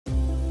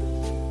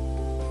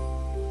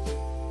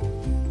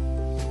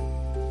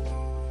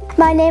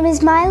My name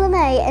is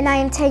Myla-Mae and I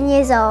am 10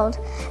 years old.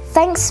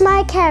 Thanks to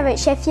my care at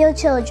Sheffield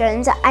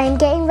Children, I am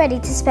getting ready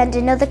to spend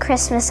another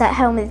Christmas at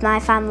home with my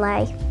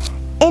family.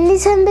 In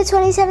December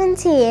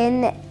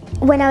 2017,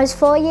 when I was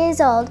 4 years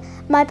old,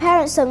 my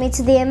parents took me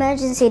to the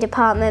emergency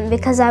department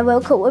because I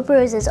woke up with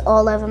bruises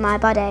all over my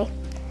body.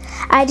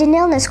 I had an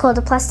illness called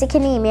aplastic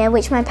anemia,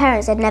 which my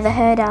parents had never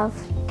heard of.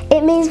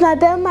 It means my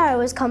bone marrow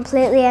was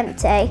completely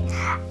empty.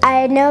 I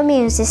had no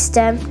immune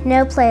system,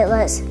 no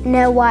platelets,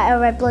 no white or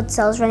red blood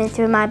cells running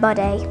through my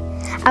body.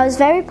 I was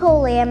very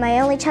poorly and my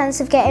only chance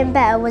of getting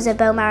better was a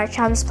bone marrow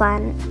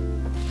transplant.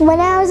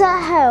 When I was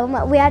at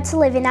home, we had to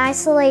live in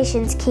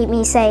isolation to keep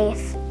me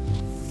safe.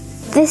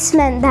 This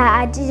meant that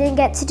I didn't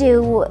get to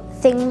do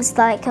things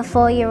like a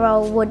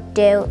 4-year-old would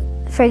do,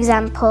 for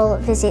example,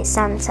 visit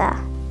Santa.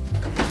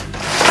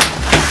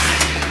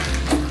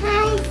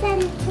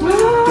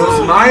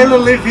 Does Myla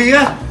live here?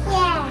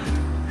 Yeah.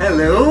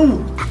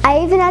 Hello. I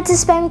even had to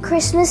spend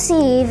Christmas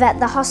Eve at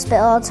the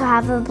hospital to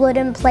have a blood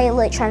and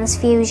platelet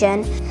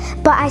transfusion,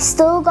 but I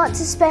still got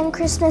to spend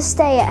Christmas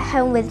Day at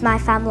home with my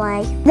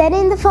family. Then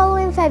in the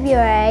following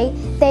February,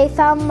 they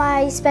found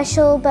my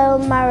special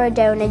bone marrow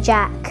donor,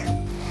 Jack.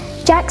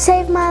 Jack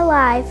saved my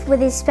life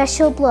with his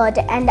special blood,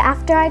 and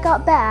after I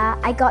got better,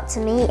 I got to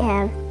meet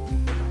him.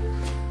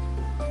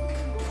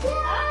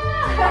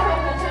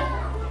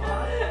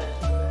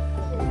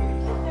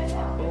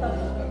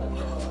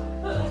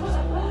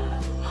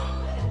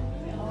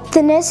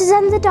 The nurses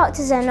and the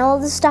doctors and all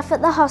the staff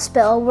at the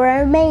hospital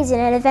were amazing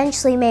and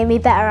eventually made me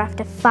better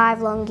after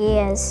 5 long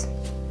years.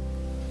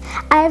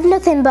 I have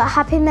nothing but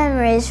happy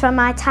memories from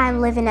my time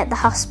living at the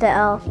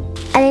hospital.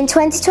 And in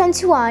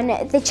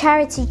 2021, the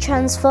charity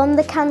transformed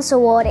the cancer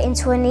ward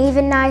into an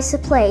even nicer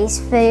place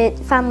for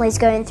families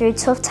going through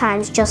tough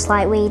times just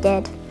like we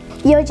did.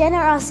 Your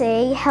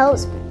generosity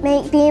helps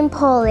make being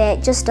poorly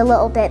just a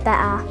little bit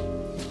better.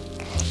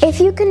 If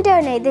you can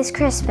donate this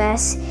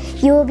Christmas,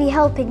 you will be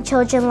helping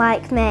children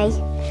like me.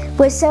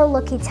 We're so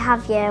lucky to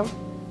have you.